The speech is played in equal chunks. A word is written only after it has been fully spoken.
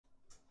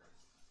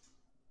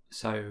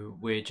So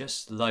we're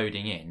just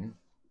loading in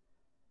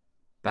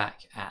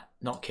back at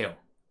Knockhill,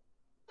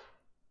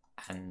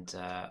 and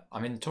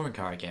I'm in the touring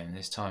car again,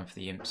 this time for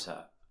the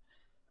IMSA.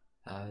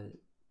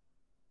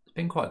 It's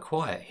been quite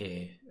quiet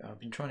here. I've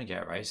been trying to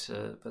get a race,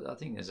 but I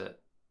think there's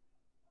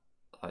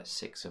like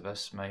 6 of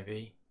us,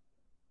 maybe.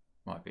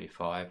 Might be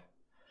 5.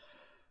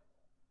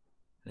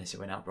 Unless it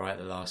went up right at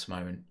the last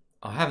moment.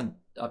 I've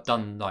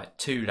done like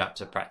 2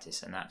 laps of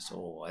practice and that's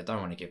all. I don't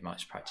want to give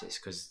much practice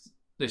because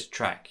this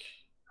track,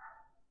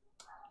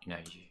 you know,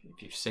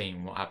 if you've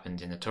seen what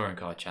happened in the touring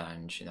car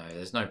challenge, you know,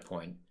 there's no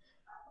point.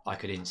 I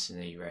could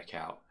instantly wreck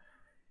out.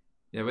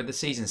 You know, when the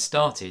season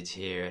started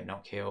here at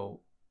Knockhill,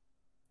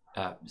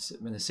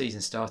 when the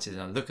season started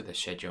and I look at the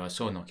schedule, I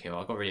saw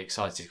Knockhill, I got really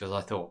excited because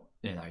I thought,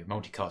 you know,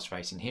 multicast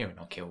racing here at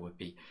Knockhill would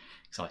be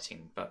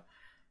exciting, but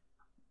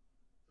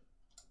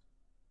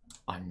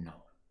I'm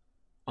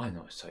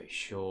not so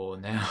sure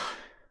now.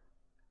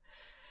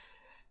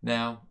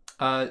 Now,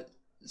 so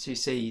you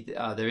see,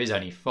 there is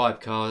only 5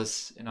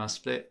 cars in our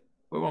split.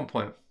 We're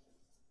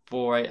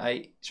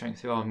 1.488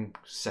 strength through. I'm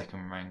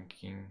second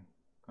ranking.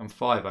 I'm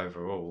 5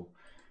 overall.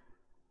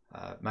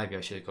 Maybe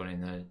I should have gone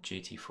in the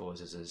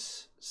GT4s as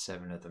there's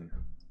 7 of them.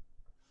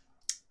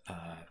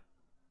 But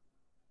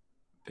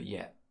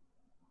yeah.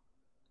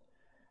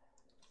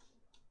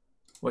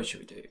 What should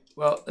we do?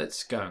 Well,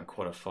 let's go and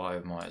qualify.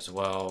 Might as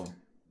well.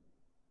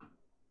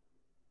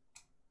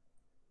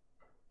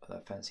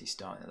 That fancy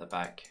starting at the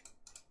back.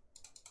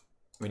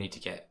 We need to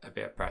get a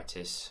bit of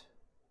practice.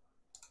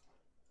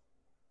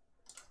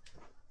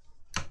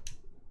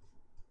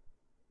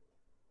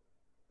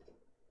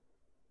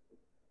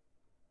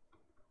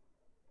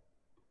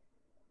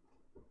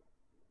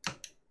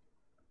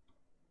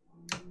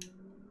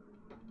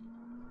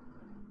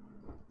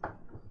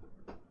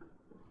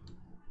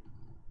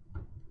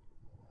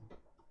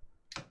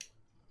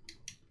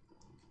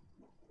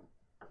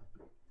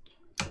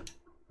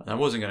 And I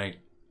wasn't going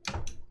to,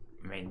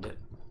 I mean,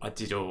 I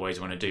did always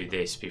want to do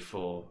this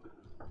before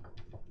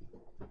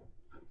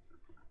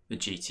the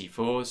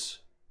GT4s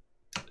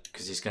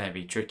because it's going to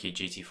be tricky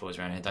GT4s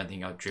around here. I don't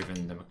think I've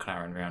driven the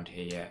McLaren around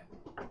here yet.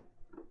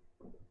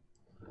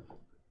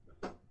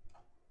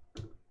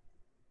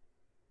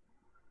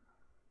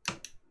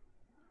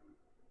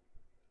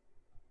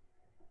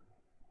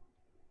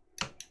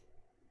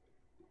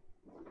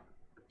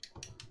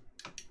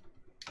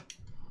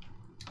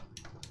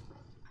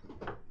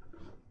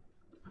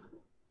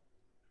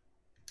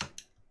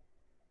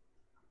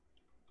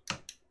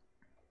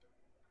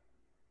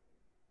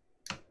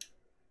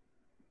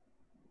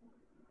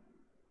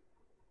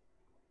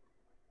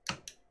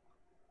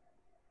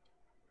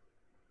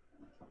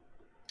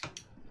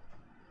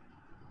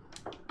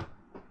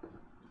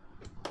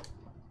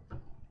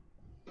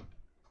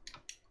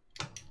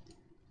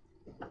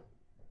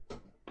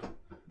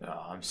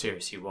 I'm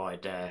seriously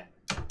wide there.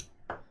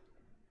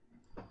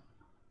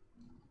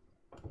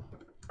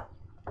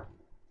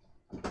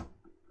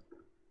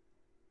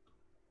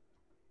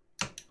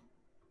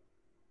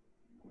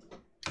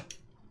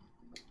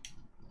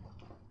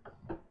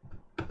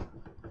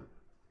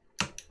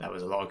 That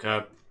was a lot of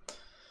curb. I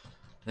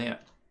think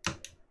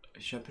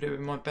should I put it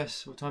with my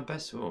best all-time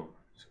best? Oh,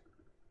 it's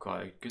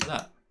quite good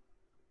that.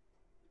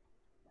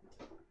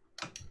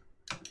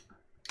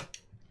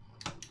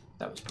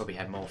 That was probably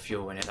had more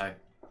fuel in it though.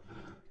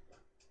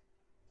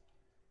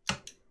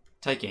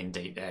 Take it in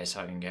deep there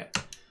so I can get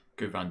a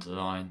good run to the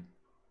line.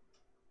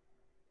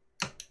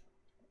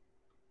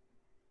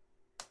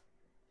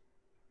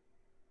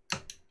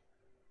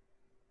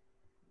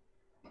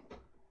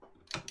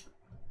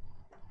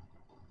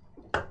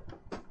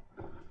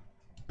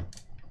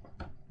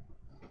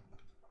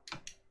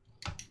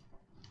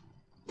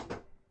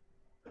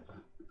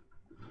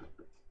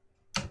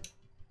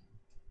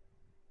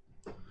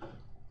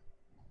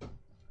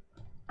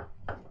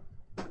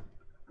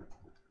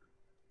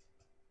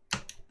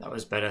 That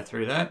was better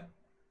through there.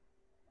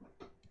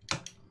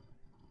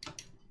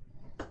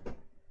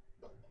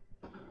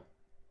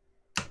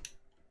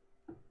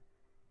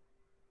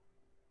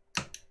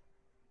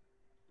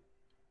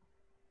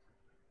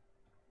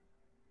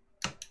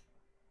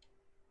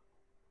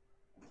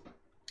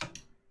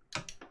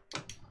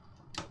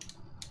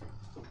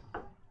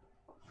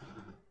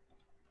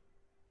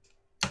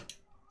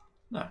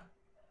 No.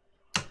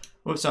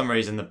 Well, for some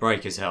reason the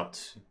brake has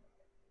helped.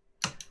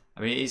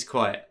 I mean, it is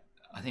quite,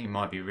 I think it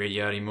might be really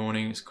early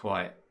morning. It's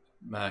quite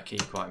murky,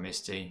 quite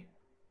misty.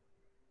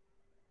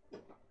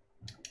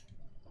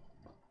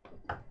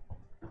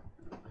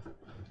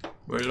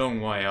 We're a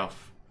long way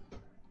off.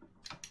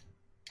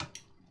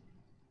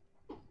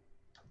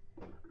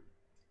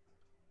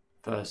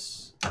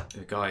 First,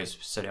 the guys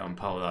set it on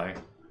pole though.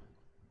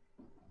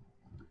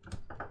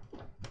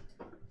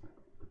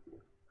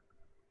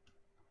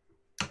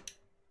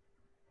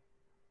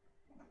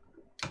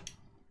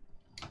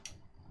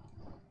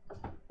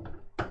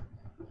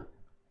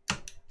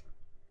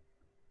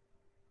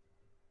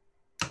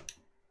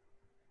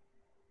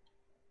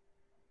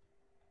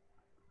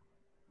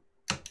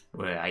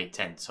 We're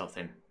 8/10 off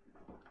him.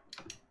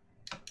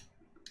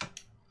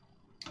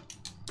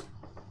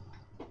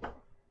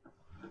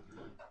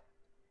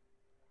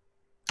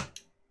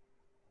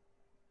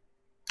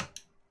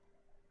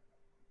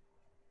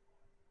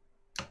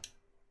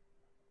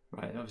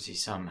 obviously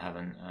some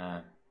haven't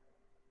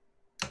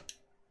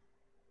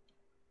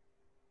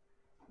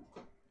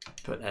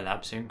put their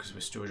laps in because we're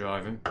still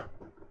driving.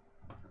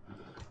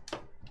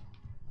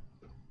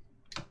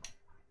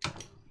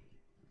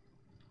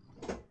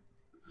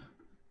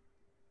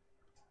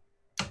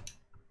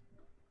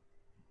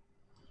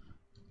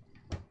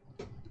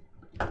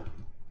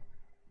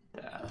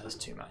 That's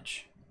too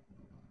much.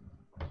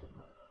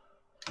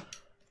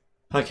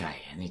 Okay,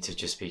 I need to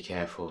just be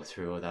careful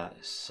through all that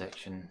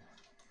section.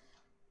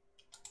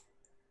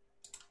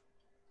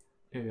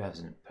 Who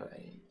hasn't put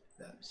any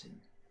laps in?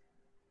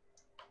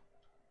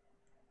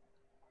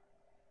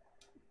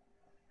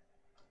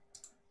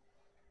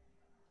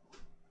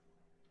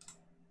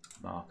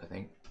 Mark, I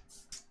think.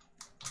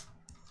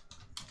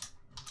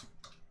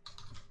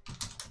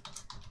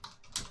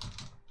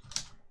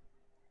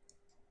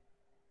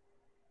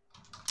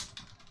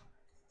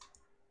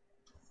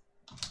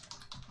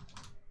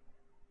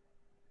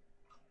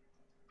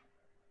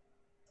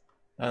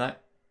 No.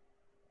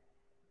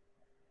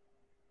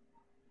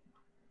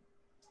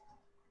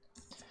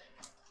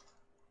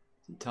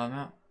 Time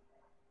out.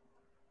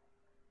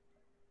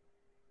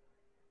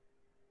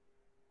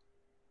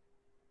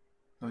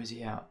 Or is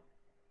he out?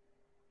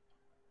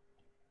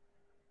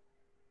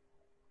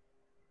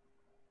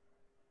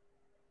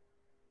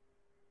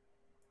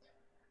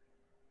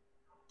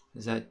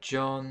 Is that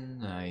John?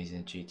 No, he's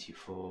in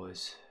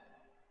GT4s.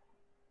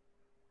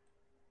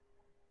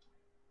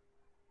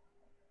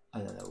 I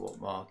don't know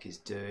what Mark is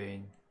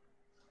doing.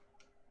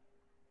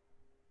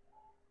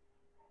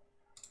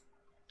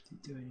 Did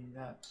he do any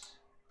laps?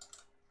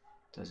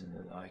 Doesn't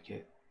look like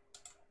it.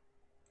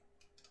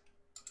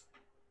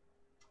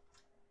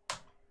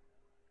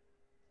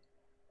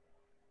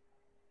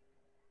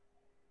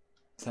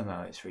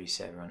 Somehow it's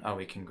reset run. Oh,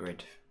 we can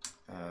grid.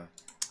 Don't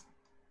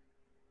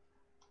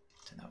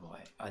know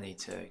why. I need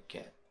to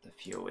get the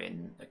fuel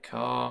in the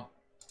car.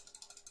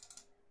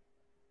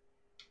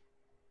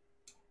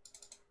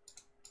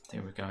 I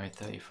think we're going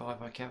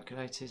 35 I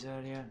calculated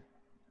earlier.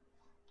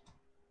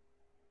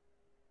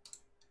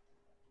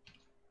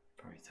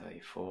 Probably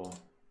 34.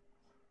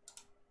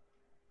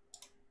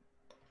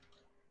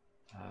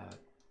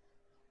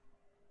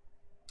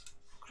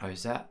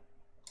 Close that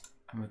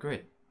and we're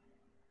grid.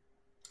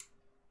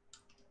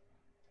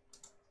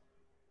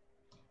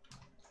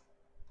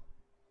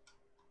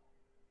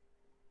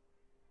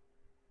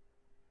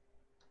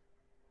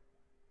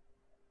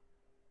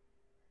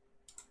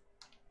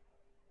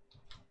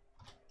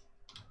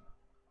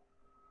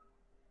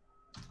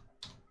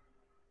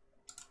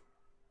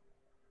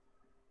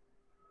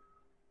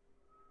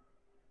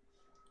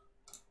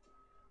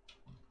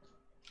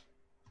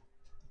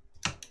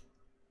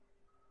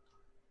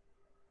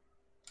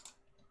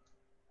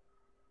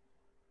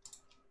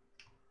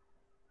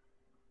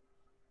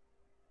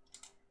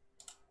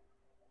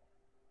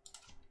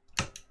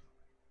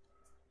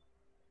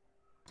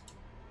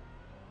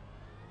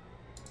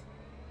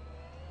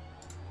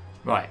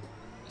 Right,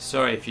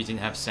 sorry if you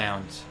didn't have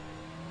sound,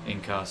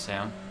 in-car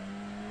sound.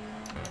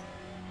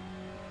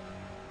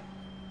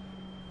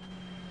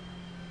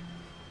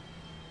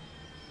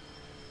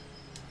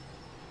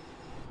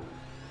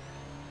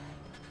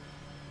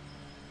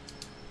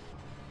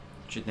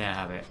 Should now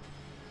have it.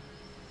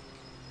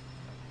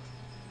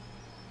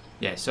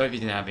 Yeah, sorry if you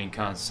didn't have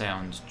in-car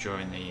sound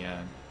during the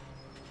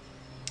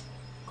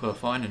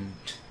qualifying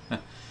and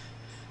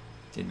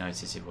didn't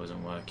notice it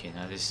wasn't working.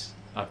 Now this.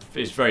 It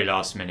was very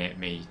last minute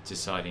me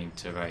deciding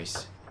to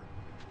race.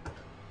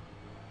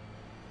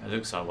 It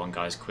looks like one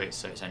guy's quit,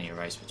 so it's only a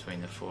race between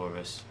the four of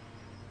us.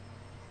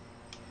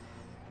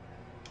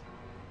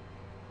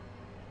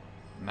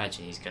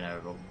 Imagine he's going to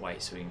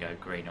wait so we can go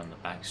green on the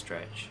back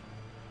stretch.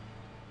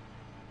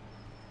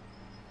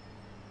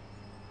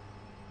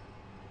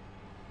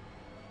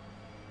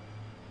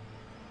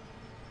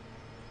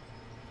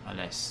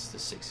 Unless the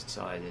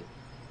six-sided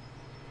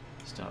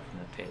start from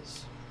the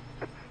pits.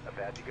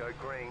 About to go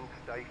green,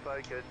 stay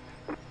focused.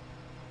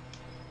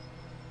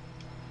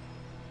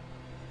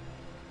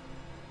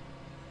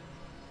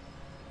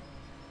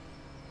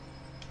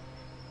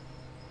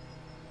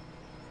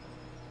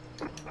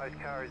 Post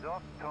car is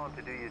off, time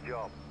to do your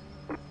job.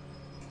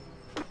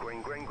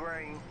 Green, green,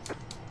 green.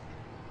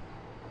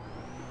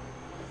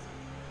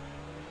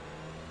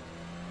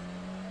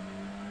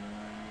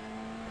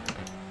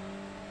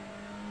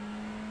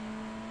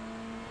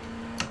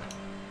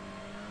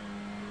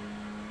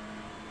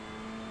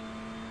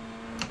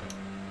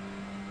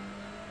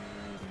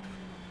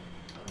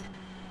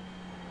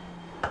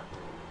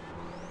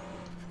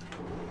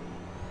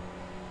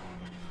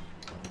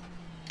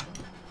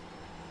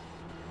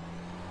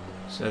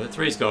 So the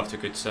three's got off to a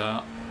good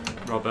start.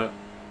 Robert,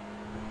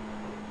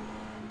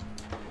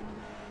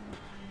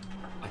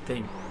 I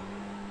think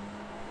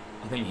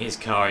his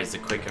car is the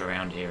quicker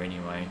around here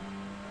anyway.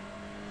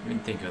 I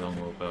didn't think a long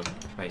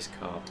wheelbase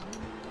car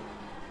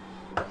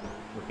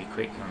would be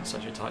quick on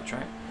such a tight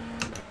track,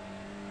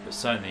 but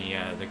certainly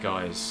the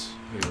guys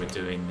who were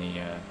doing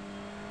the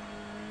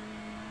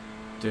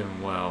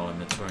doing well in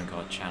the touring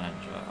car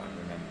challenge, I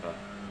remember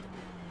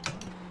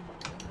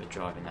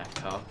driving that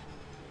car.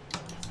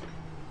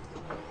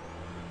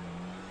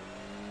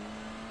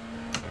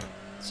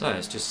 So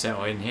let's just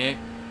settle in here.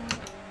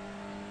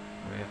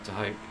 We have to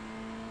hope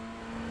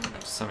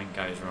something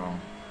goes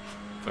wrong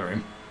for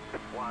him.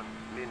 1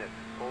 minute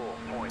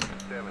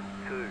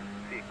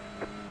 4.726.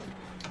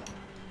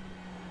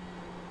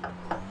 I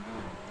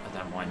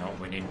don't mind not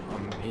winning.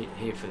 I'm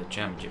here for the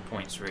championship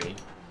points, really.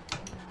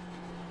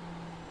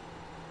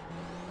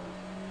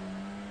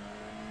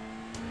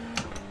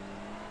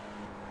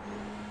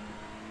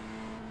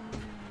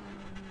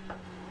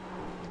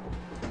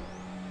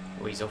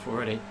 Oh, he's off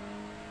already.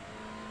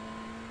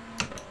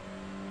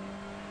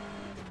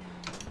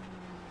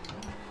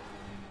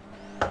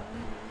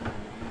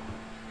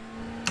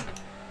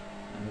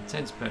 And the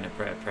 10's putting a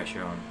bit of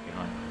pressure on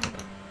behind.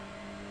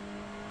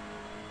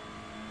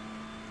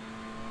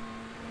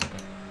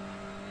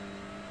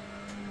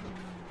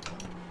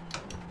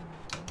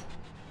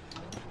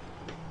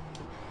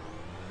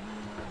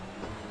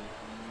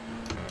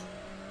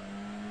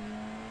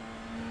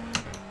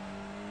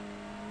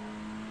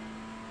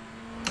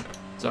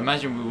 So I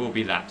imagine we will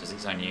be lapped as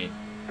it's only a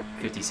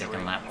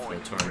 50-second lap for the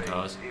touring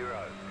cars.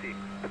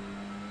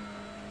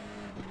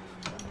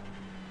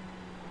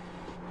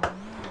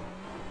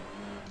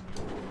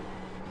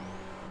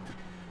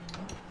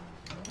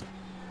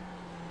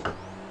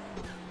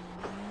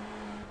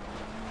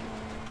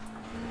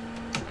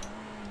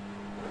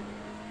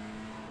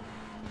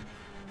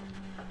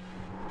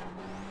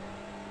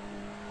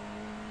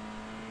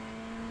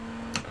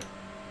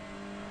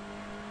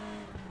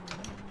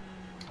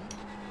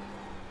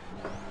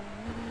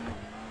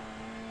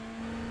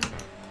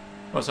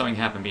 Well, something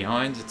happened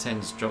behind. The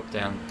 10's dropped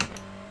down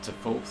to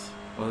 4th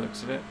by the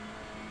looks of it,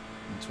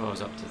 and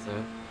 12's up to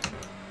 3rd.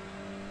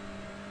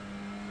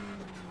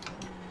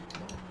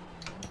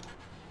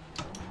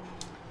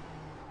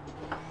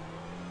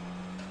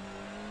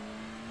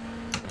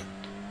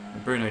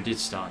 And Bruno did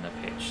start on the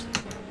pitch, the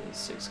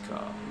 6th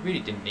car. He really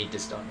didn't need to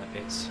start in the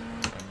pits.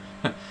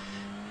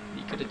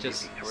 He could have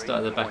just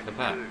started at the back of the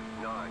pack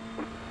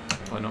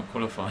by not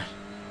qualifying.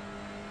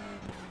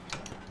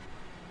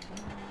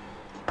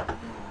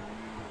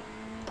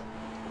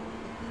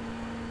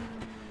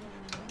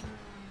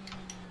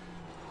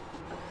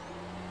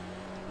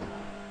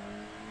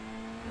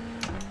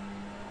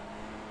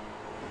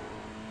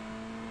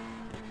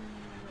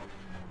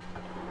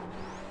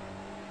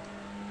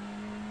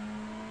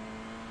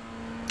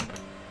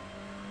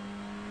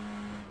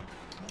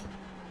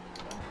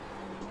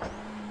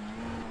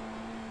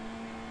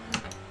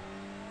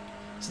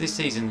 So this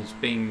season's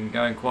been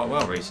going quite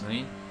well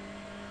recently.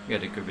 We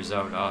had a good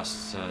result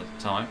last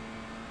time.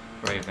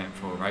 Very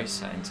eventful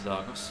race at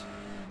Interlagos.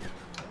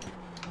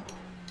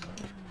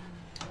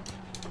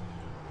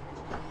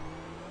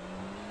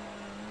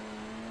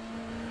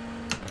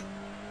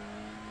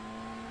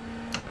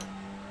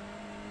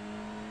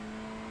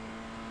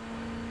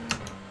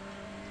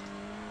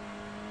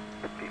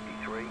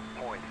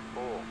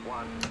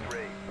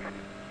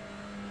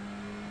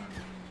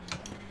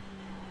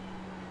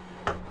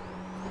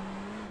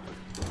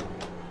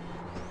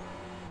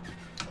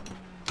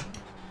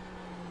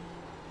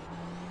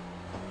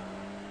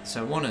 So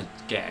I want to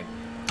get a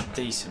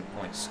decent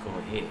point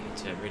score here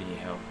to really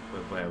help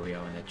with where we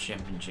are in the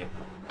championship.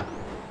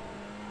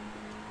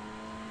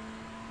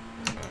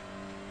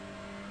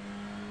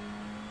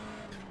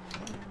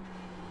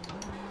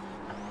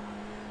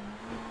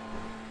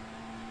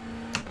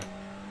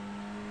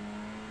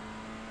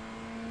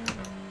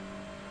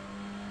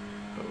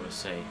 But we'll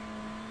see.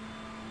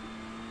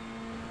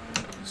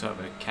 Looks like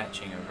we're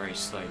catching a very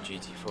slow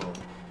GT4.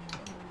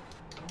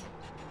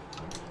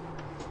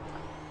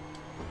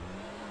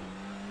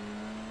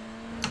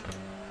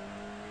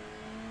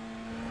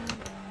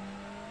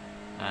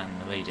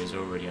 And the leader's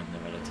already on the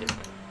relative.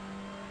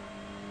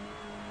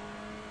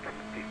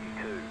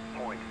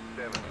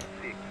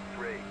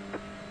 52.763.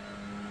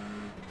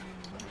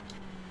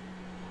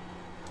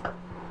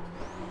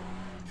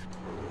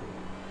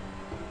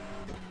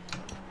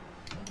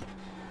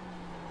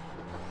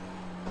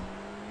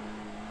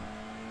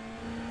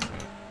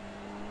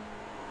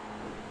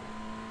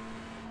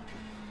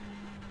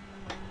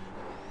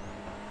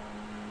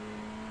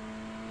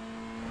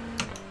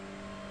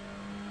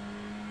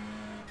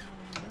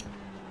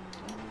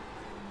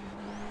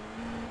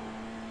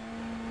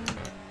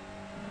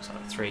 Looks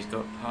like the 3's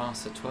got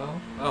past the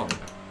 12. Oh,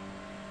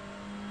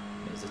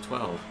 there's the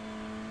 12.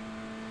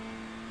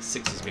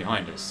 6 is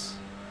behind us.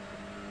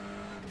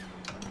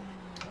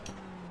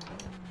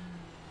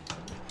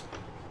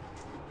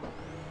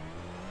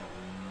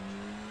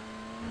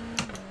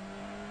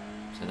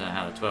 So I don't know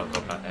how the 12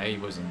 got back there. He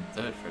was in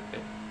 3rd for a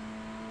bit.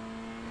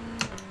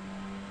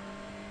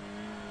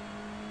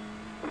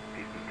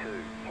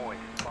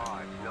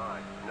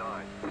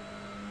 52.599.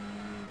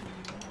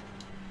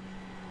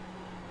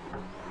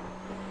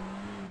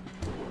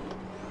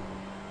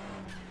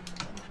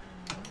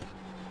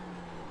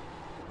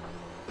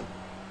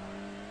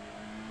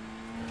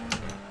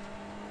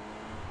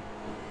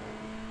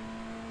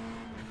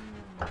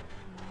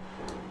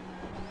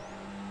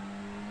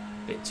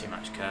 Bit Bit too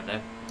much curve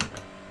there.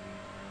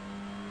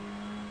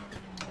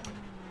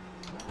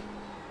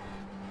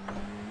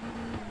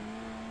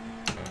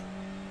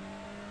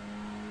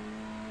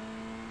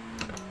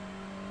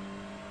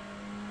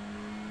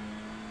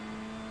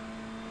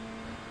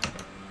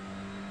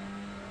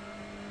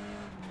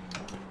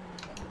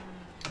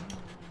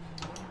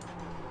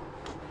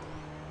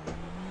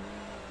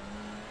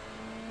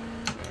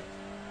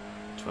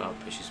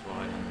 Pushes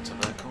wide on the top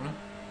of that corner.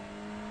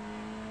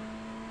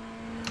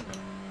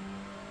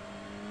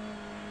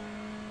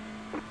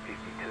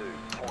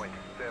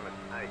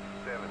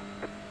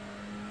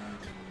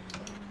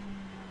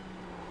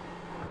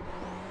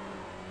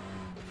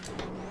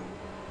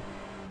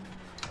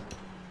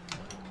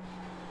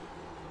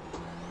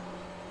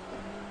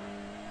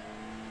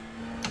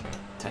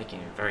 Taking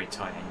a very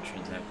tight entry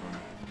into that corner.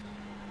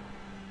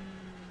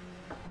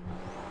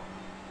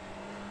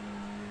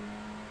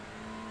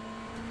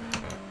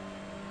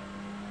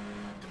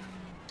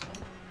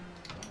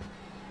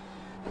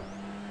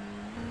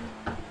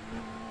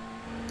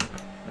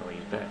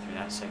 Better through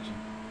that section.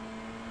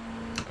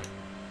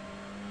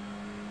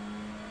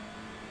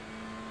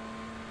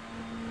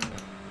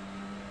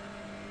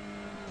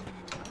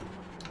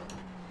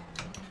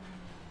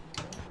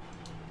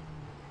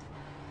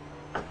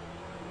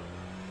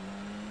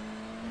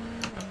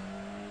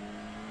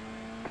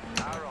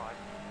 Alright.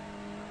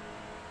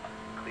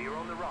 Clear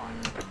on the right.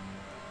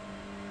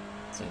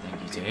 So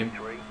thank you to him.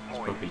 He's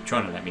probably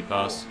trying to let me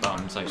pass, but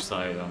I'm so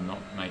slow that I'm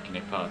not making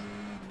it pass.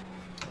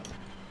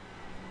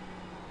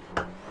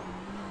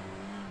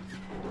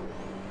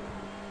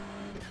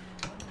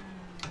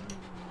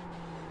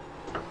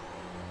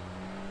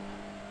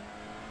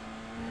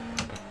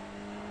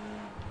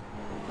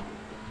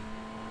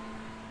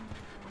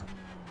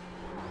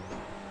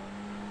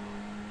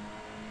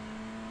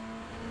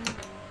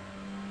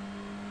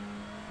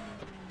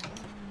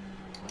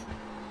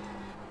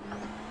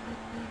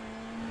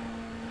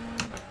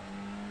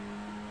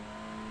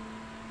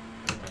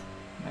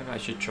 I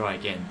should try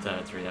again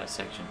third through that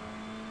section.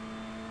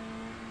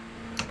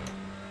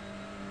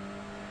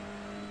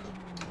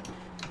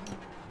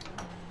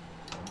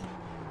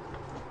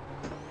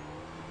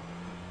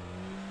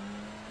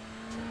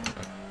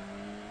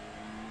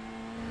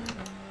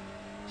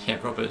 Yeah,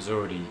 Robert's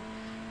already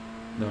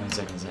 9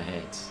 seconds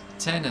ahead.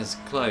 10 has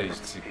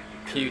closed a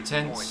few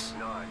tenths,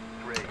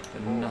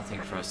 but nothing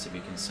for us to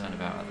be concerned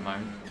about at the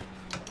moment.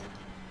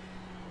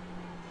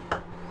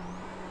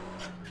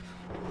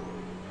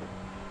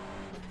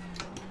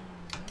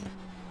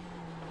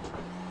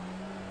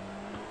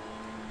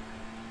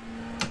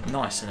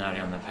 Nice and early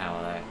on the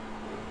power there.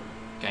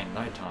 Gained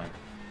no time.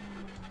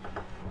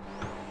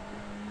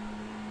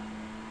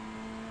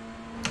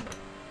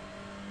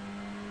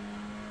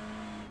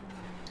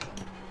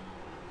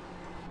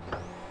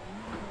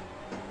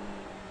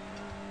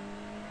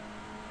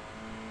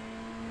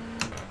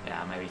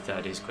 Yeah, maybe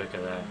third is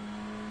quicker there.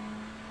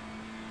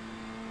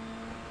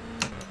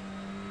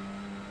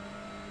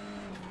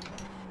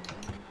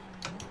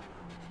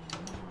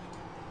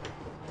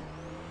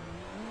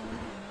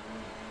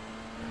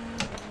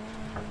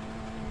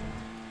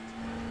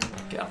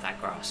 Get off that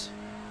grass.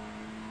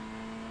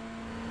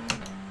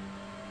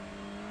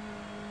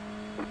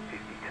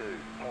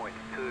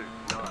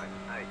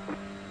 52.298.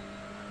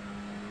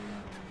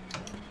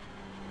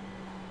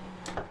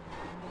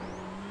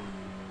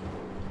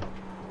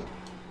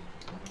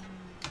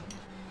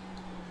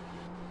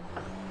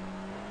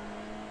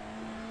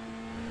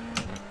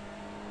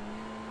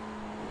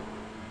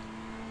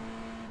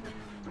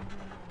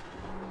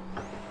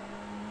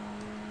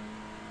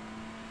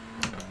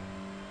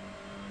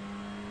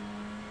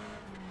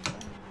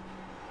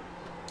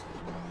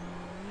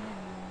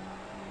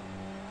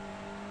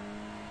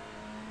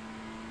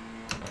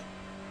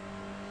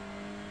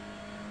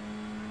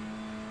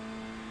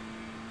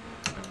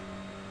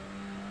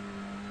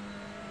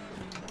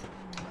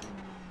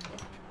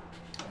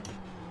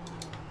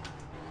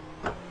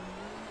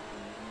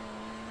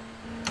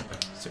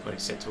 Still got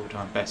it set to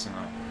all-time best, and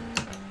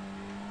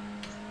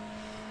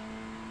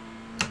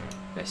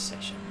best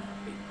session,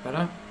 that'll be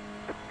better.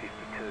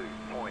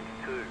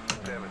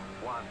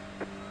 52.271.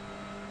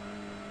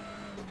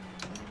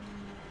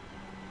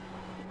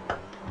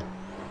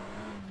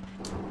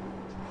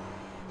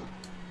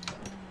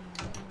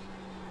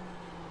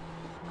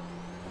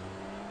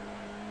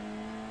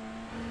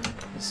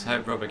 Let's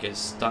hope Robert gets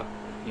stuck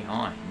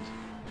behind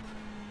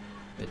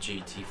the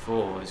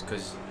GT4, is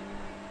because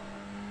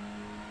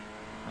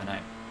I know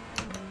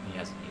he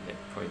hasn't either.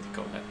 Probably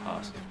got that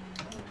past.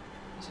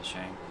 It's a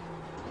shame.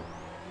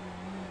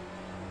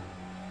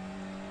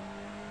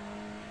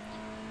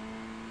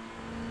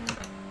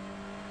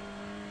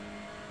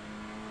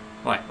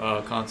 Right, well,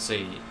 I can't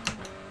see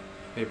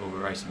people were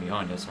racing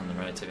behind us on the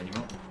relative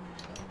anymore.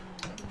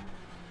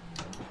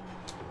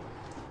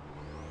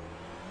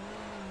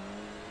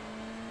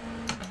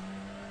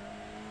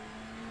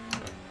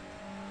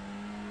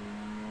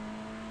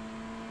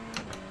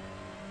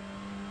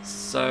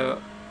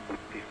 So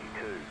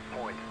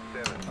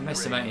I'm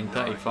estimating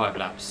 35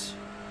 laps,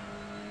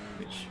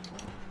 which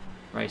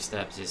Race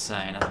Steps is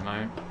saying at the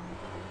moment.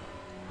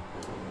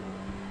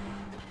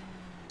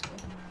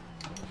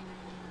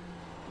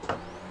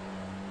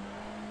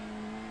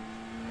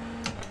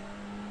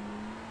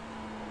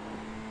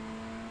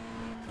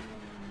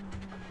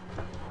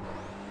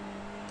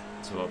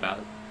 So about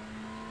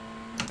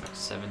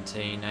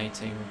 17,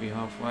 18 will be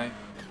halfway.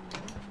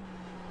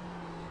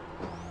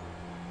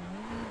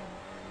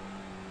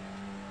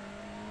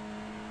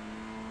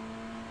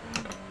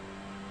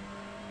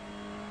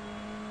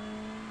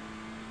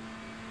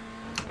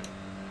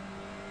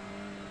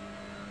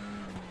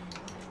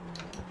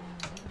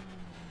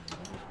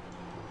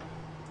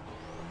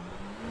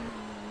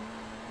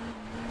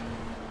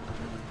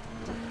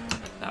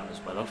 That was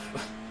well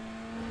off.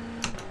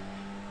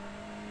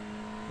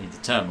 Need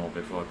to turn more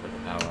before I put the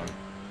power on.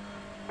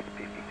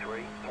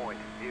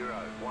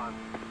 53.01.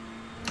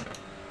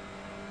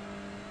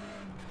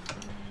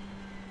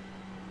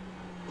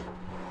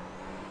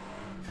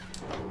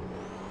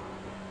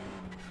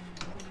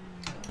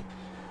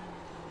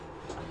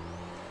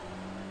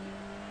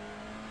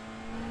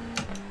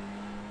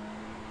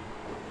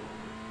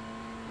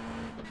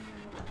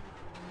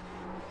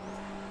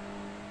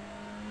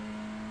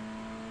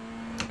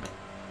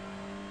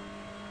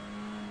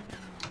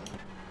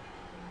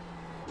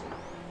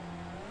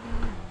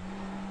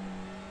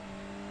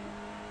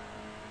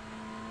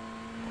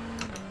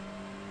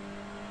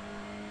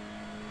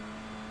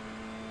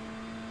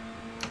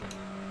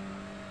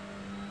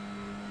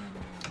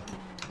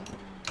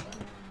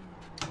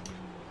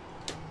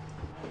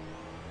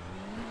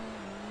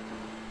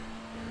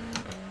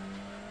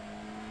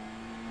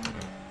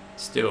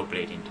 Still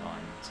bleeding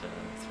time to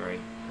 3.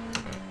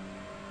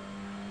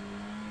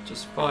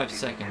 Just 5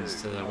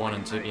 seconds to the 1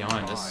 and 2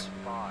 behind us.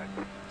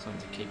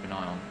 Something to keep an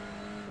eye on.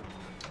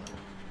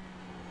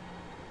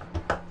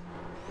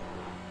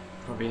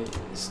 Probably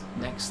this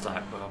next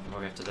lap, but I'll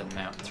probably have to let them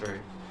out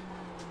through.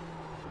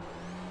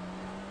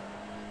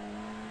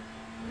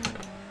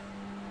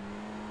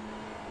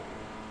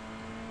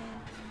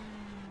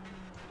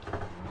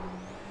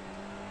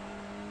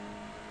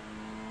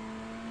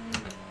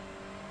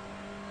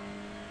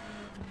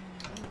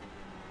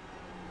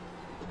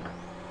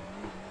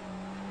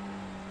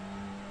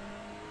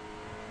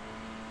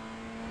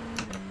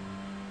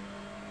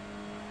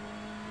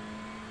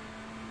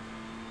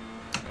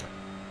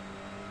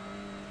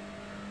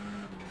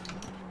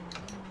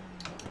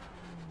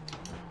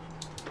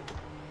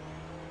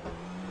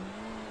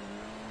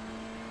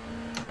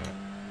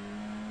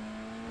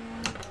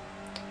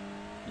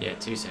 Yeah,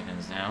 2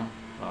 seconds now.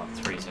 Well,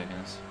 3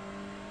 seconds.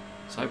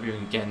 So hopefully we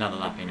can get another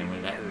lap in and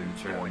we'll let them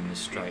through on this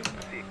straight. 6,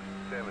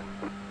 7.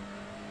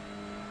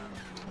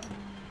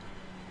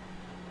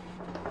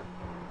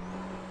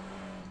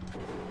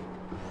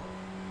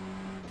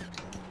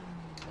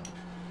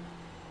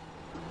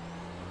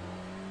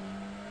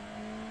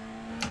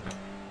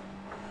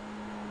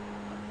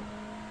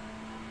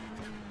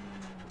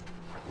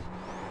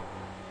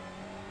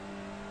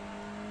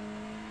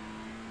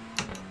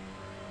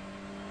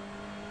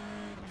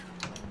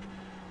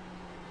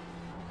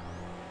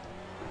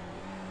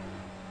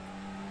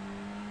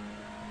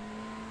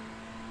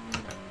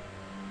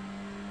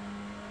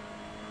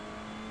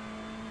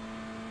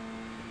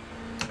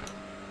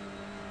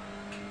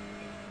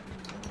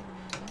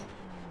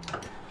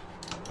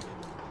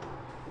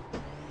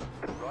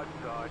 Right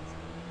side.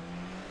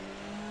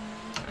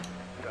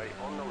 Stay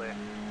on the left.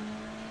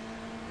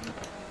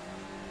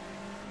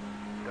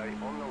 Stay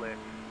on the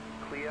left.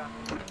 Clear.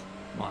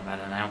 Might have had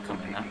an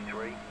outcome in that.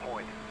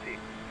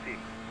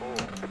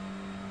 53.664.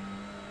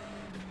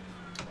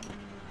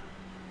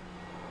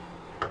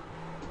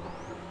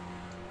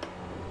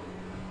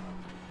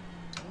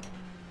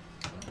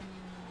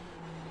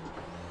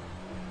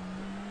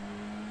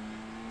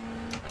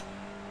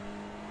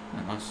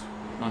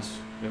 Nice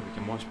that we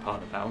can watch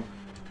part of the battle.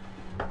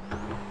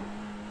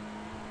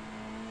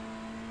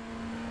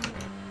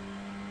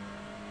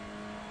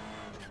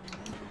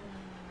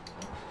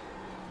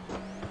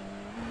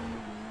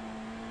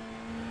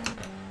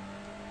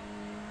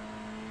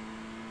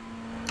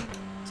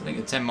 So I think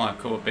the 10 might have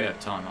caught a bit of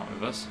time up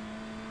with us.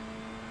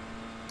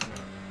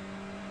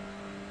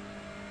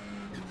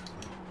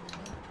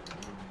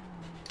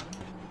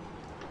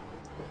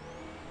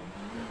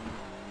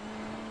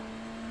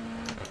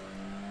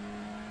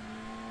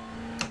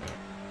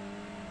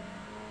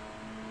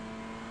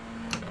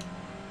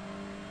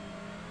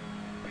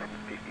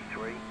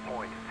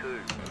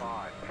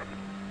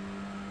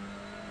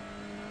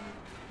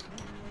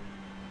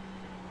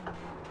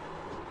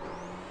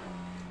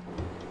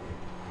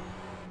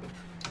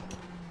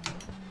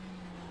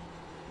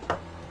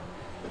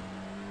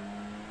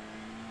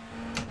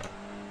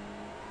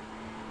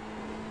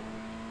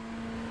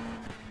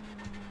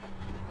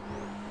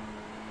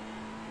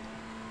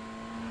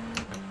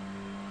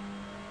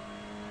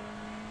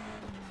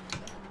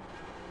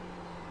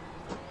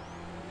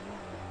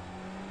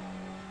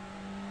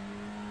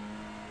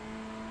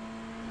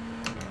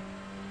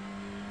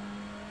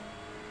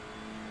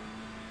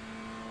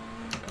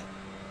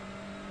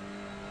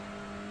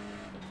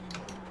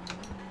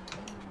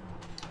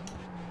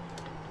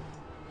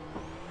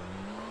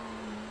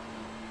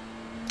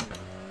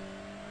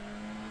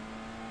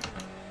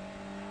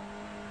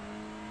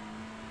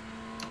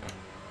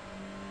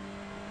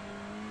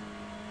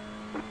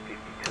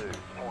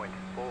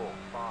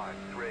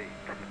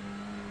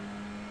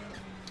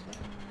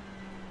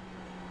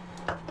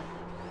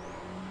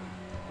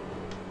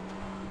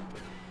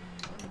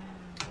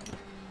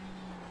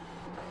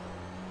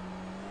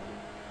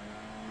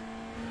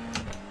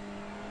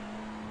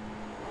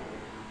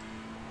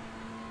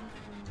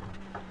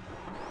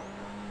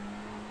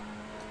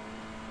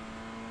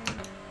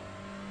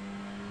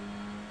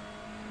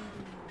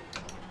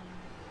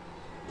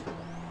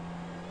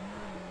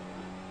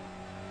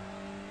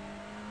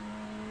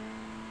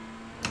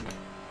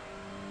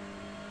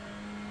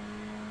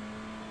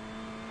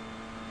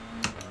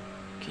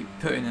 Keep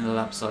putting in the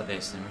laps like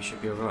this and we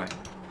should be alright.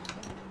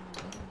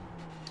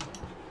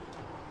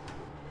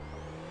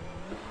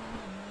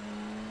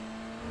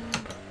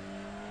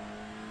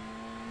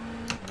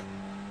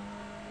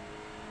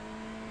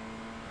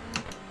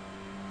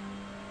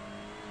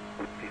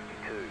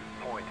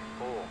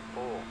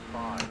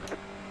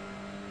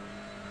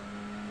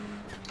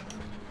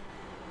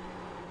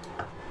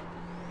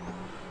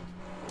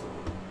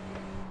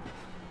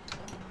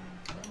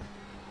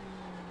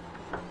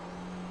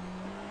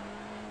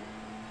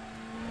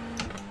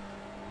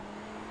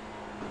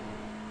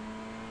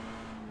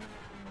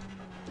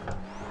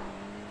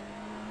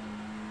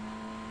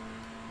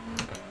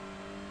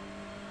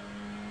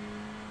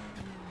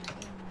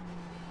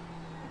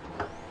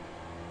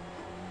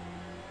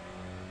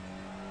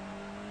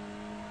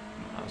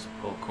 That was a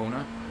poor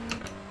corner.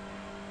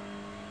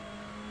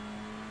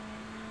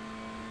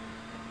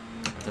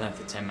 I don't know if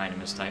the 10 made a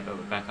mistake, but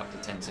we're back up to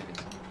 10 seconds.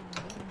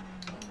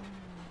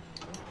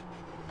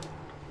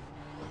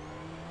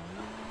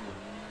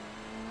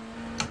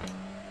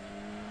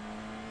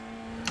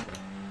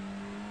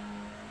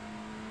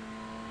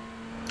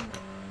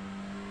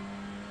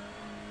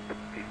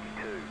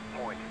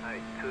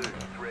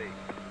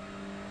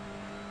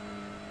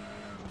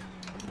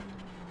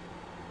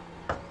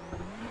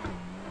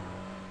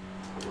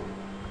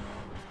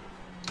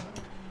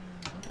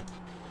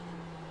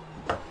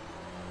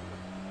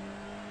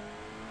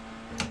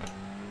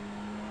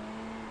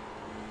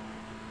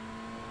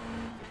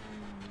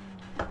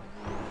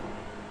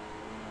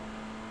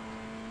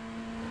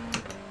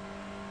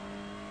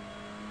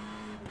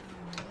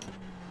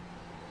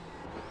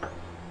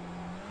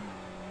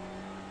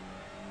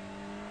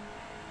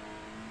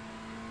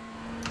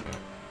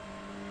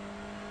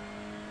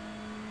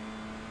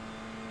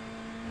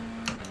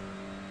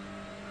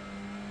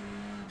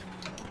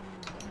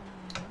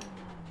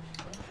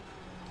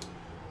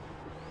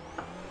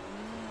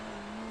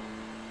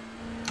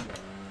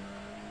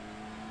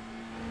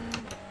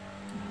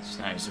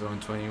 Now it's on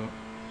 21.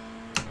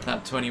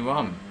 Lap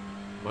 21.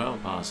 Well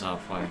past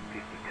halfway.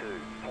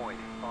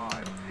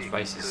 This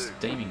race is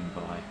steaming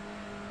by.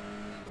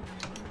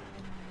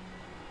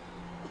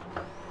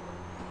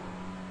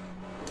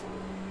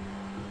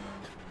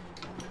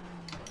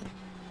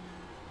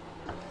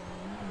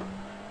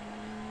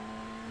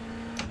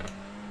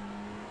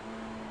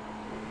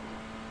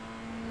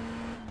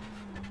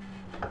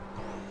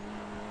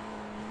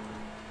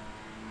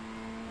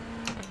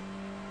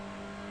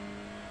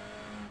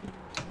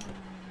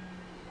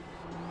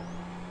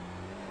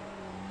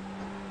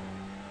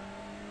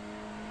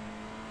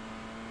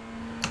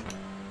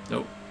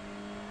 Nope.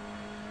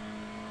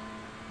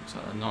 Looks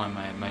like the 9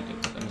 may have made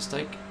a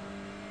mistake.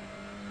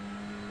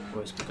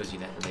 Or it's because you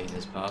let the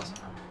leaders pass.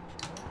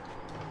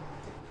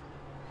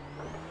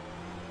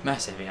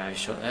 Massive EO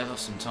shot there,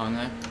 lost some time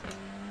there.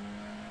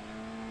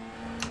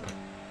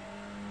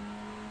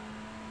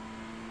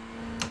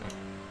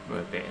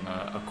 We're a bit in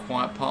a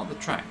quiet part of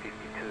the track.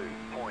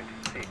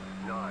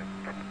 52.69.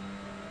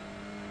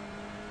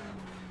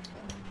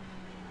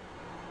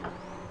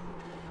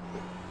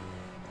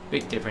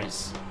 Big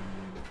difference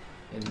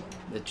in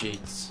the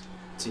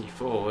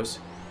GT4s.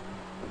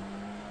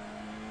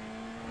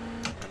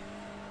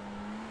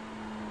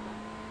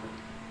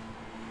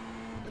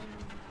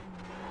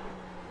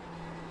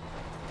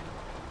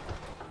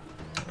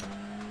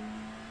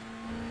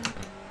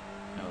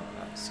 Oh,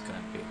 that's going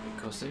to be a bit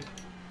costly.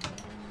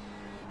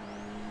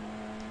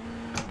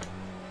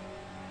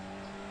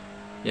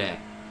 Yeah.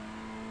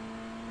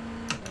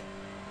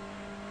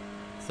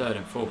 3rd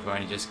and 4th are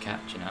only just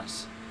catching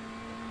us.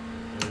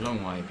 A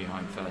long way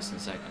behind 1st and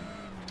 2nd.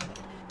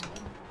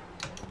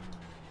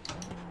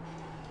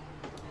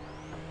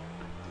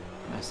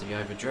 Massively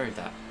overdrove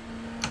that.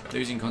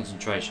 Losing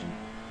concentration.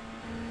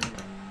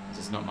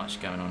 There's not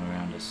much going on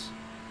around us.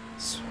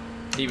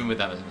 Even with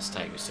that as a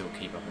mistake, we still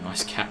keep up a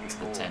nice gap to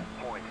the 10.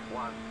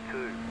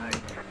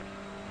 4.128.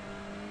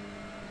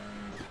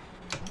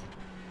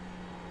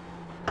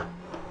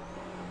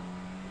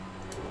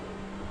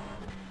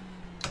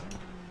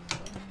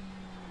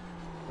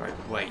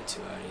 Right, way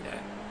too early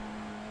there.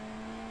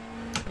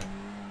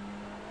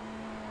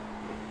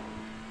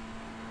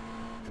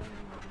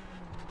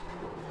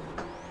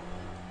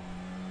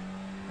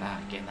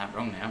 Getting that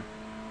wrong now.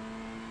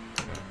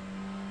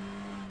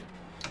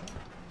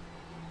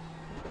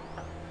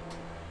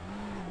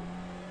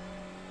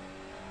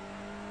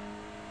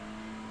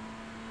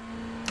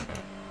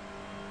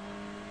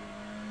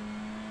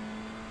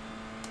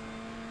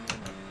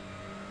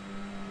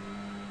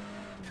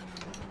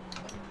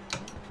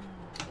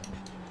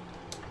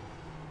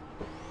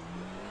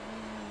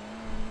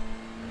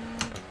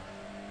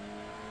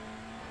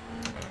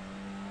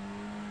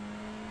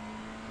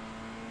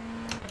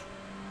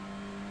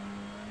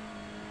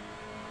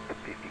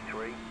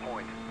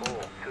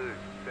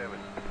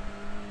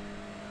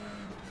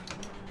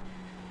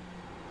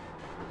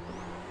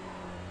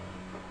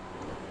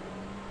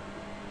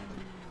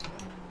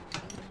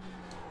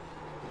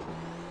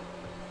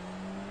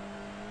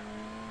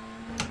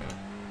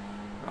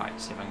 Right,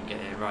 see if I can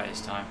get it right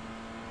this time.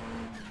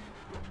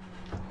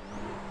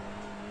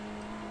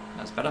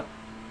 That's better.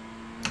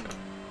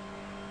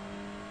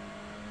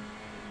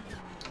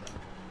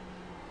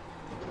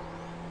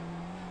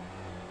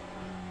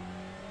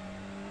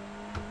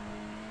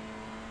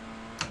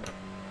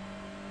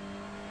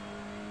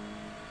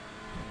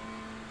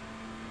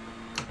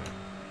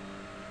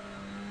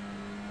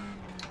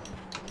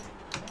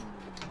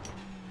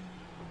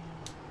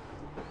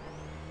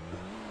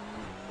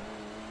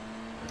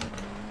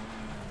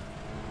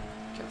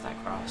 Get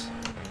that grass.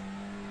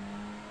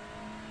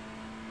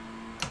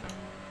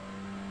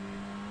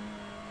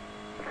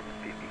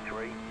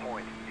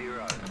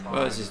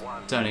 Well, this is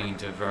turning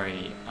into a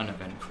very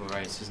uneventful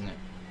race, isn't it?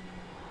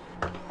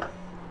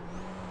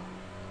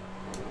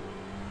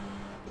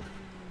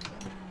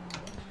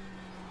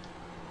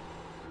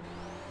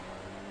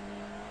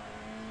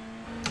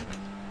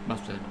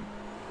 Must have.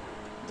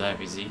 I don't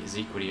know if it's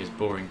equally as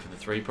boring for the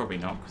three. Probably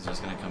not, because he's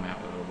going to come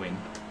out with a win.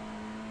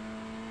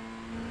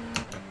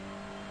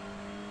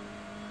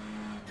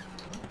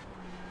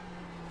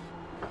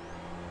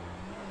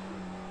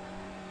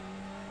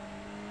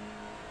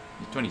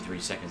 He's 23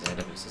 seconds ahead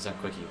of us. That's how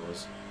quick he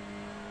was.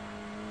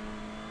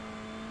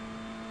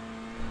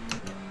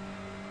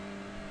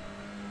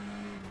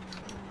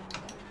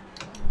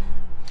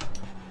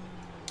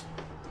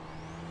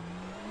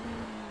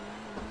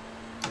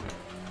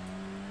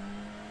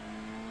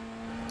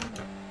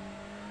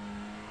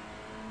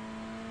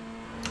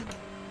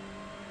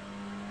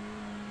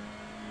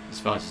 As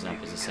fast as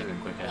up is a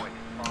second quicker.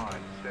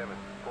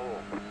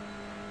 574.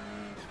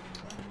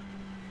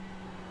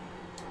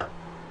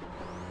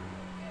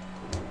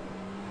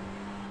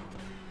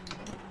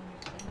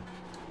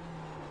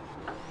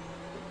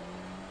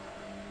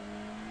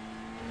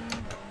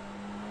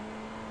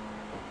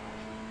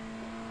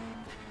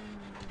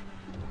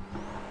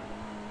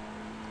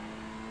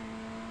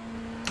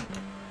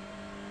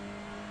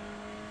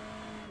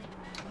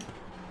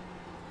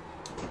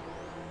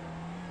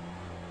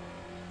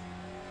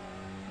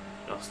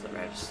 Lost the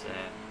revs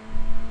there.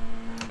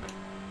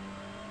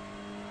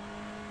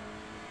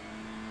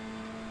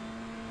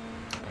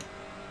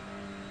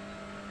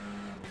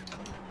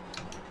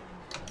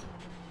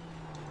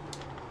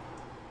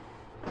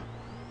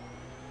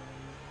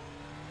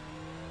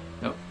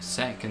 Nope,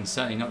 second,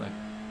 certainly not the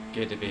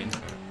gear to be in.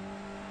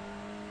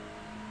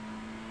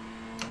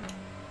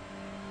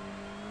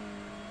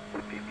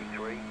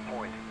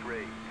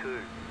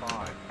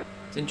 53.325.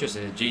 It's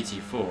interesting, the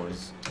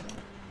GT4s,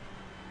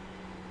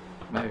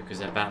 maybe because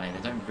they're battling,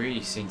 they don't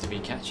really seem to be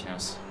catching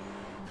us.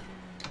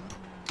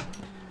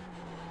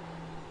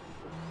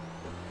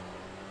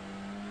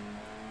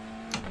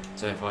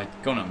 So if I'd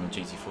gone on the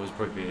GT4s,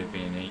 probably would have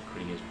been an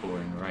equally as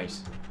boring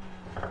race.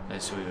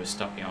 That's why we were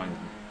stuck behind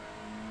them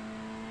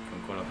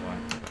from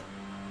qualifying.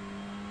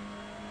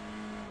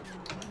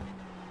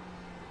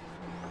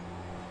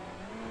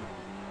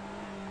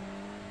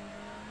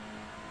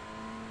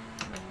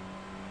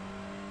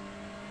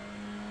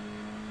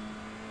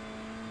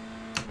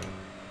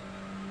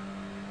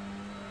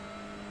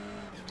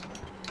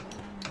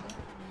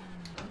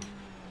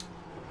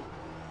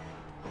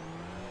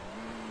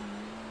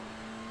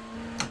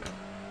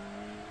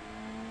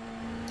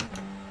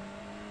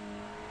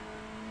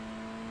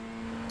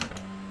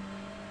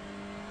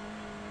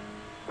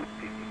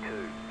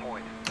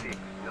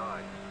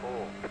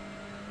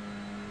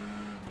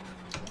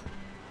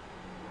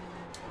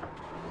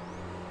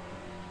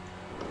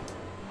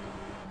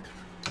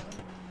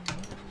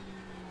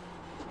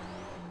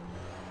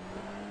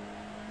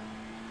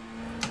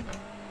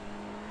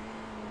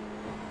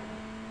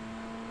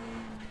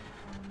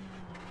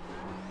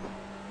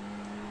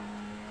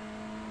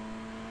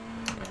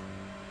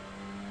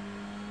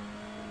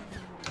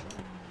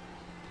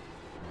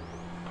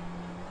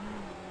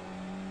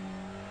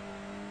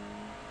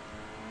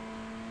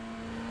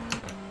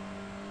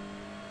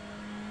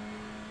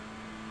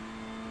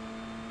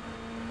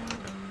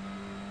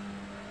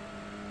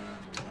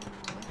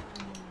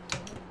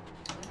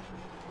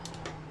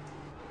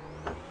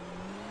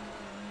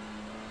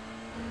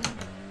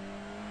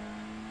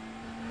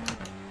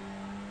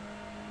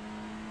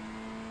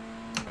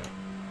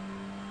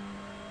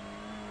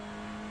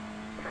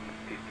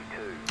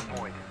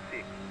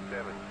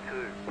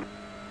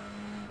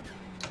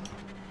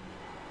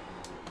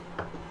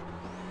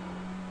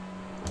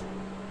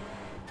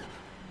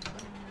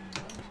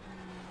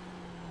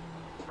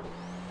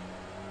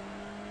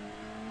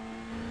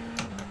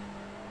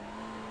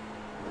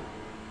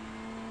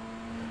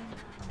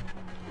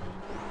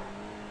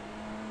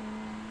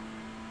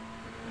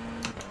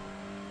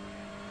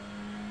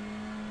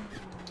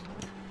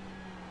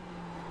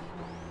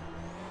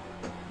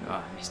 Oh,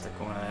 I missed the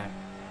corner there.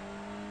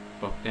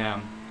 Bogged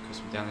down,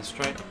 because we're down the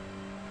straight.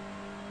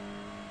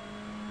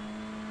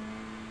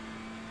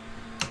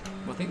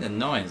 Well, I think the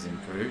 9's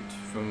improved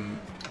from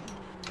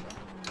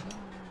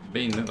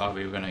being looked like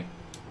we were going to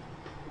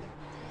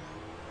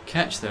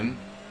catch them.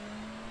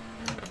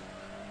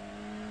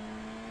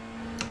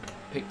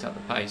 Picked up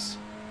the pace.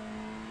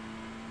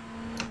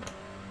 You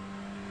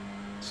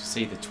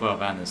see the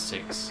 12 and the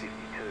 6.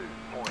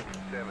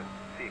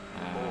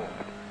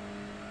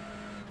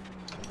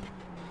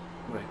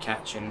 We're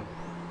catching.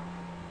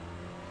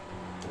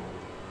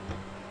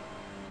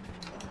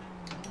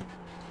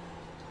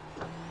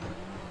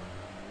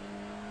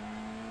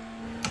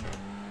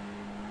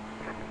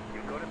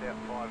 You've got about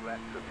 5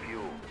 laps of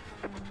fuel.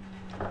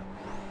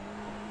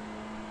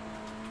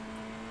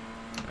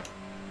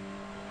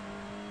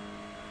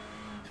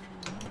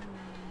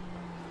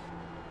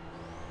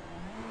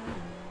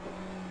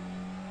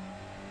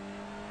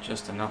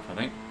 Just enough, I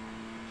think.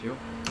 Fuel.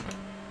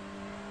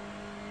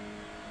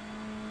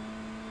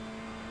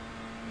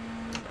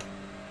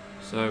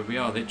 So we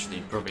are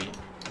literally probably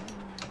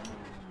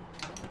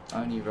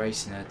only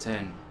racing a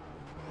 10.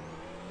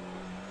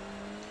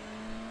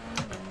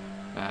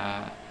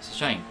 It's a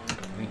shame, I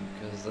think,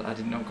 because I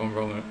did not go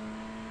wrong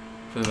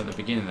for them at the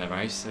beginning of the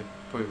race. They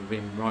probably would have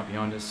been right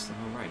behind us the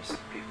whole race,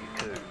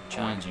 52.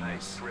 challenging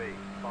us.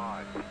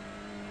 835.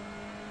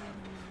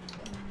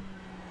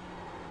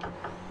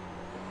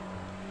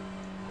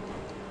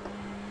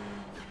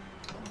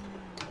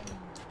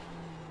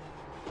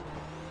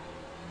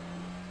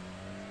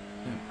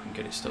 Couldn't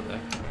get it stopped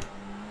there.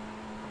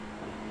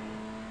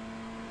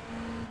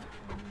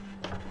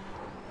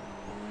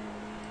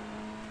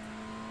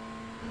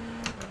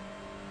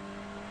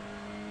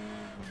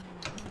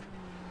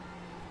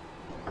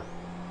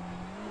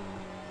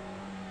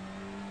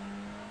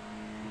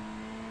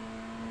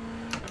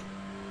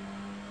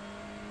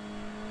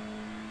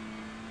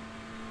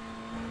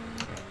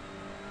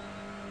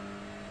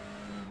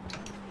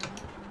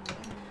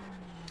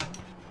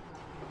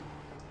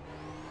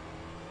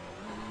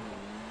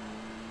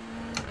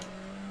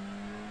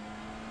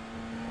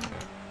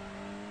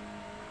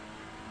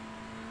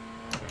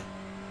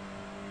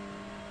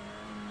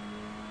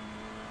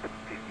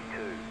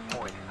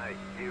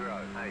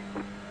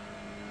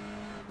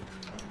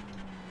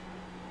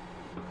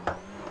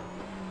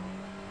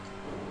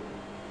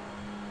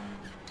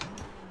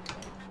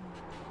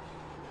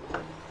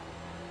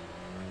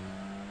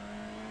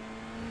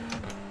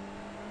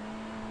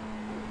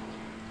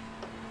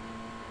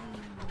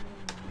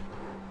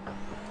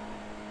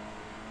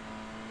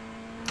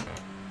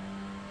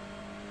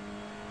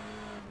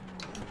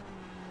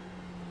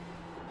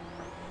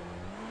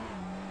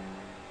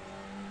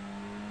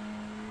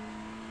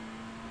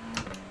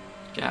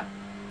 Gap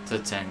to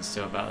 10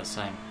 still about the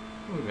same.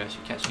 Ooh, we're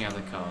actually catching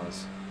other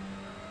cars.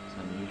 It's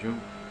unusual.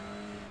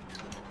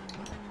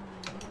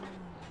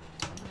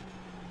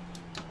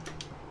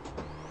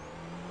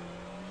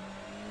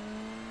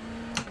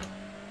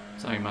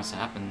 Something must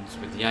have happened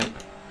with the 8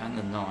 and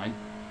the 9.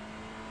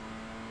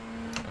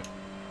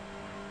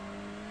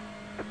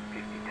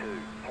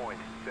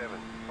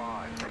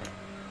 52.75.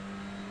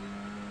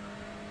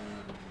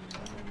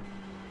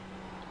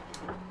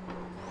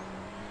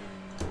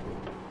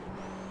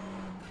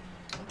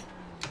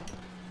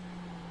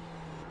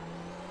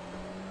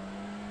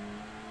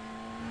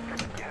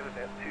 You have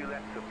about 2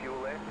 laps of fuel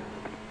left.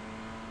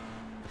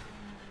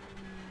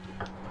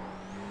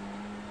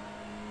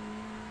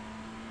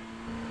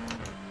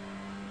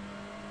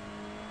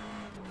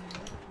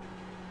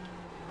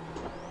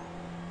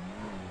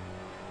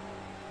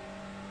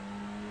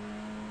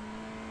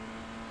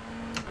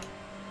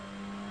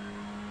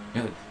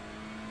 Yeah,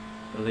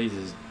 the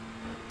leaders,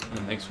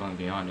 the next one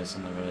behind us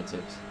on the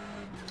relatives.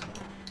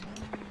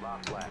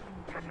 Last lap.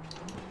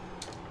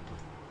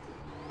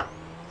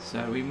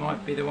 So we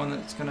might be the one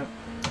that's gonna.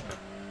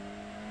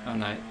 Oh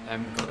no, they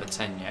haven't got the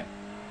 10 yet.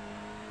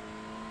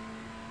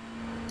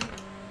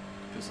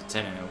 Puts a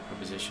 10 in an awkward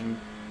position.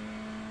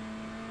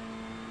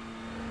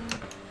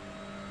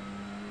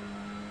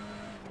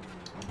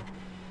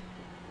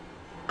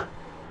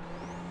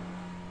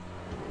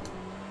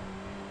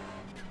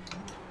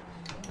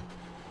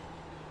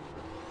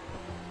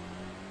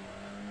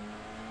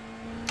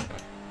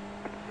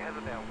 You have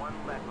about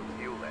 1 lap of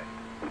fuel left.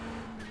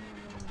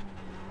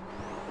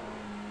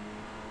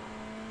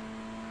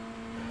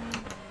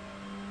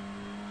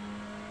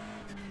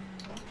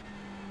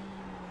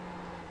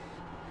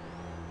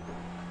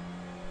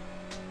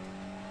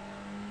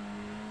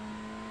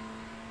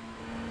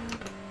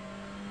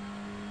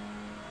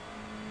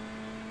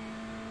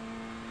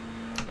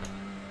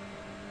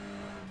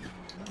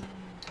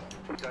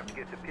 Don't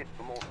forget to pit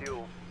for more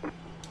fuel.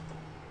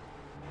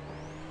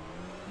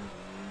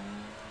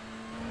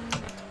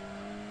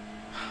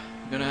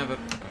 We're gonna have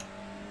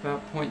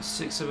about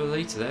 0.6 of a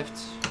litre left.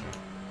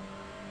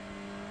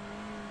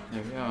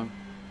 There we are.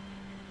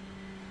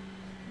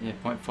 Yeah,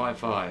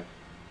 0.55.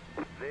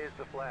 There's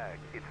the flag.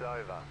 It's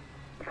over.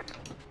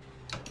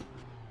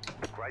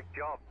 Great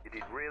job. You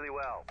did really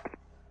well.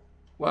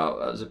 Well,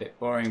 that was a bit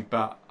boring,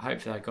 but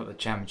hopefully I got the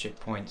championship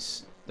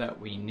points that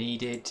we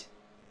needed.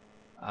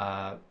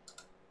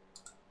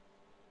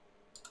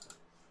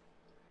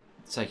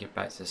 Take it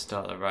back to the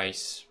start of the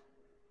race.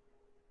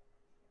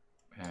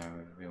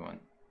 We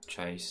want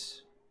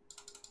chase.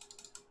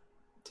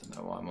 Don't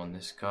know why I'm on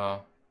this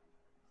car.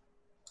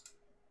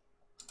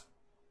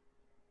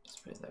 Let's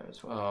put it there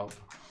as well.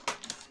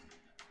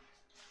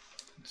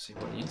 Let's see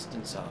what the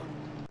incidents are.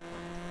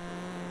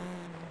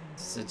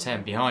 It's a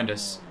 10 behind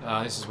us.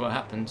 This is what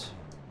happened.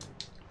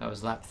 That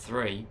was lap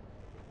 3.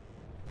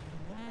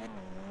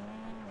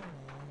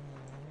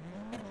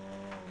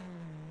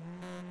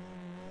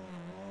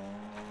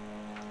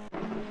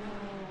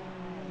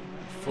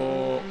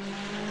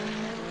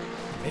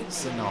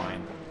 Hits the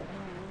 9.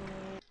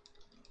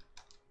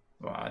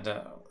 Well, I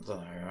don't know.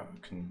 I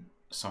can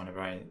assign a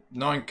rating.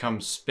 9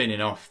 comes spinning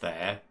off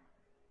there,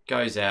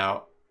 goes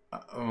out.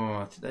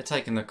 Oh, they're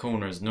taking the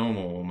corner as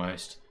normal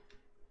almost,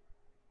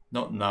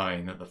 not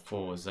knowing that the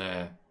 4 was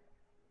there.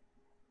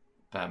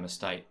 Bad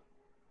mistake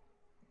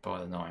by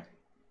the 9.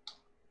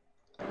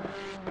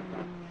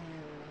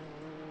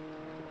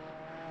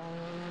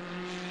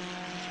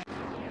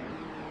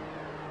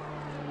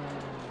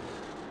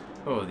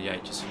 Oh, the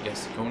 8 just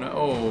forgets the corner.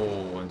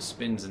 Oh, and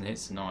spins and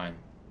hits the 9.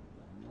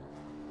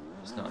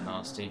 It's not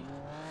nasty.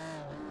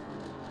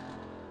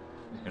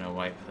 We're going to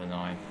wait for the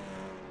 9.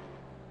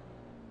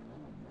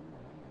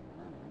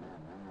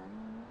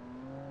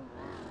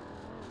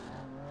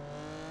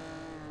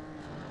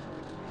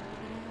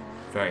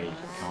 Very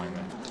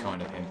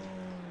kind of him.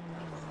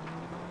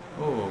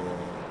 Oh,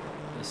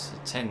 this is a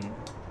 10.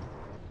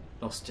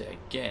 Lost it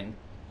again.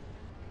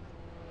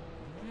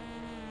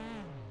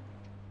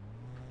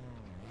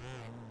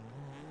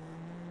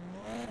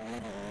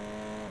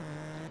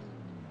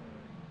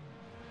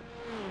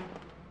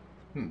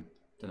 Don't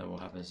know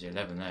what happens to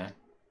 11 there.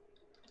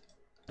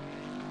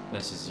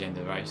 This is the end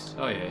of the race.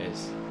 Oh yeah, it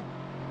is.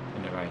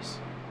 End of the race.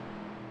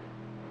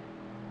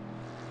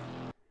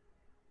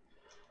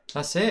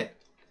 That's it.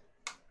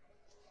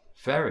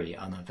 Very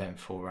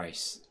uneventful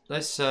race.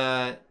 Let's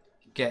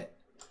get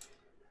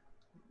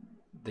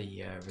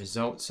the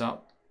results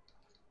up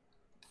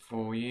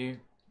for you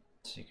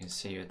so you can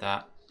see with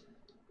that.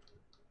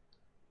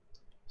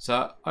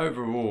 So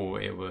overall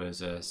it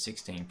was a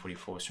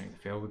 1644 strength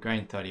of field. We're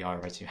going 30 IR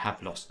rating. We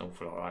have lost an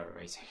awful lot of IR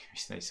rating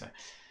recently, so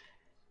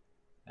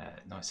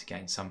nice to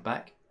gain some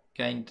back.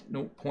 Gained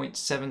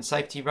 0.7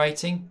 safety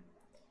rating.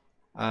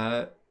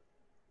 We're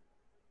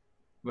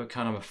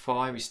car number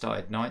 5. We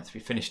started 9th.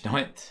 We finished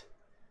 9th.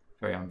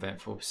 Very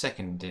uneventful.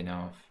 Second in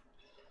our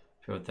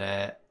field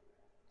there.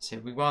 So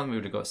if we won, we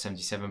would have got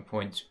 77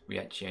 points. We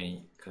actually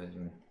only, because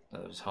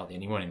there was hardly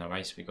anyone in the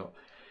race, we got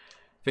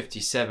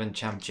 57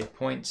 championship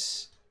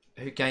points.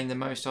 Who gained the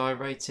most I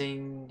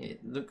rating?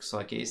 It looks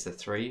like it is the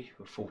 3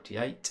 with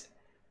 48.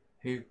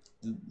 Who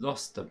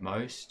lost the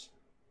most?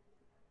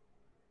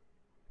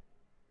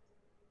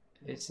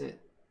 Is it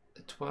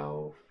the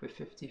 12 with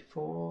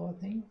 54, I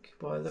think,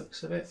 by the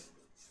looks of it?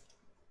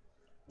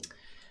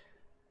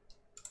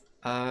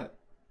 Yeah,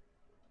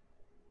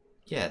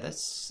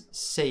 let's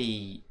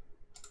see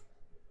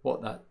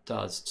what that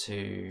does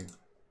to,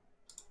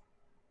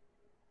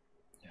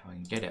 if I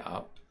can get it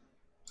up.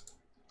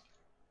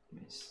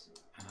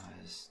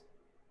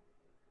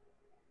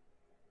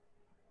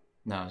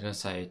 No, I was going to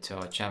say to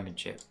our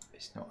championship.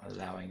 It's not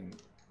allowing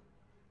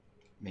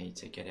me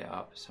to get it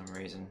up for some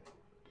reason.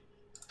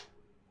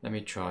 Let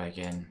me try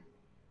again.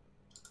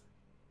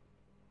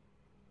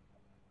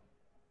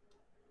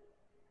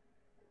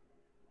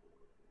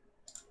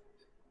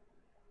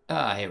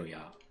 Here we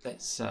are.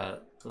 Let's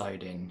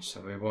load in. So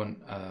we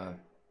want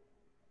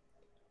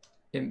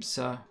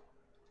IMSA.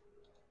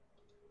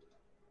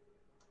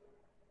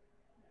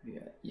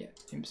 Yeah,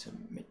 IMSA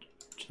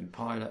Michelin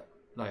pilot.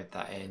 Load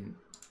that in.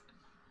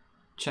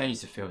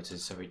 Change the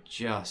filters so we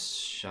just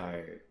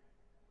show.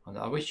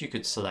 I wish you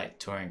could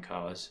select touring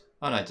cars.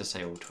 Oh no, it does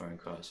say all touring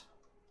cars.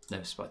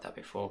 Never spotted that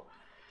before.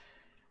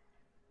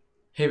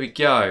 Here we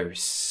go.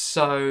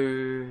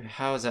 So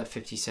how does that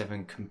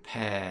 57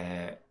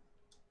 compare?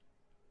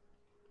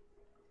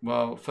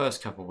 Well,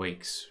 first couple of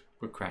weeks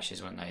were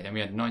crashes, weren't they? Then we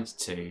had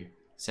 92,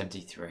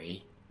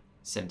 73,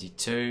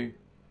 72,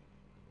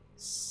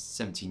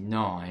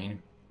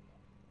 79,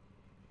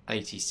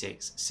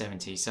 86,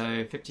 70.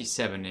 So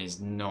 57 is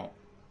not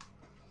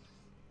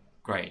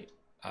great.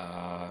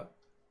 I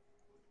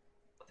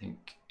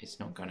think it's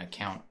not going to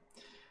count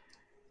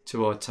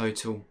to our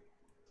total.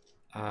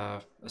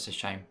 That's a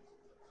shame.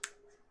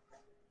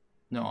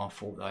 Not our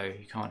fault though.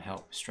 You can't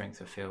help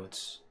strength of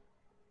fields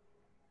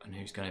and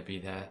who's going to be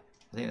there.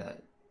 I think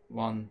that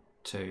 1,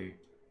 2,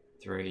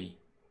 3,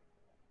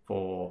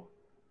 4,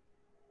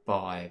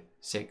 5,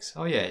 6.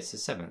 Oh yeah, it's the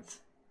 7th.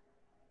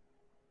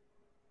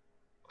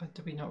 Why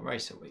did we not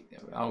race a week?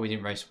 Oh, we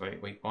didn't race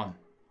week 1,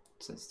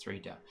 so it's 3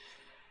 down.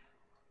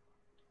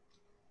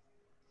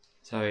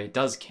 So it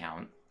does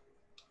count,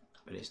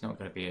 but it's not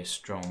going to be a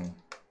strong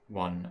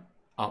one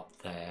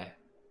up there.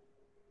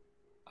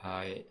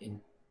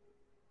 In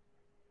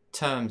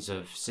terms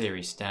of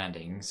series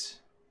standings,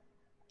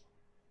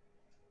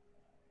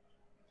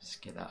 let's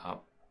get that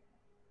up.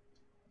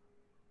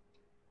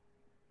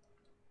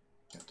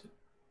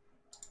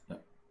 No,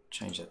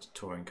 change that to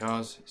touring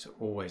cars. It's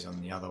always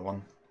on the other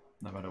one,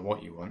 no matter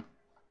what you want.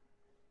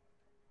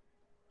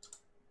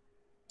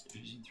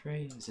 Division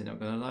 3, is it not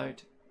going to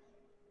load?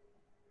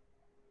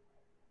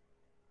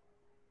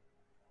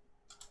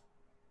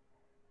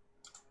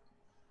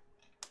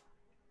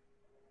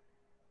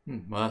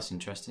 Well, that's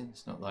interesting.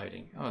 It's not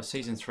loading. Oh,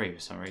 season 3 for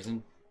some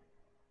reason.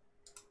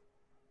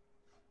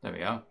 There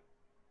we are.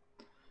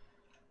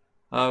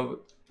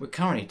 We're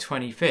currently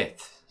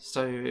 25th,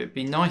 so it'd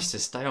be nice to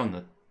stay on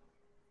the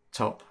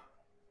top.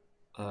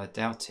 I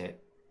doubt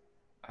it.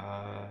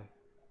 I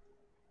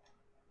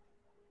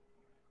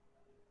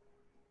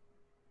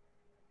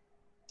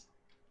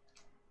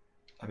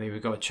mean,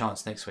 we've got a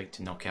chance next week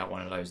to knock out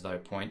one of those low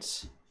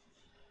points.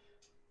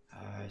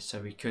 So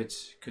we could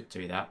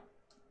do that.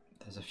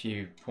 There's a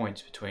few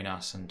points between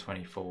us and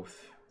 24th.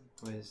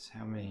 Where's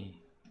how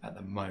many at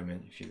the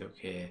moment? If you look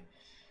here,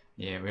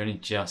 yeah, we're only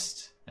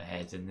just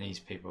ahead, and these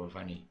people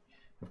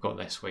have got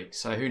less weeks.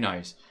 So who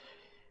knows?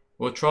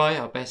 We'll try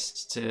our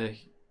best to.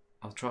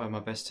 I'll try my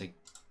best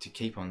to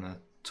keep on the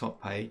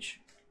top page.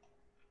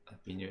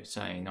 That'd be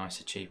certainly a nice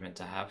achievement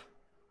to have,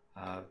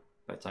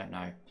 but don't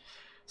know.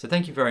 So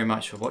thank you very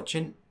much for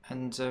watching,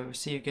 and we'll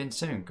see you again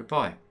soon.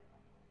 Goodbye.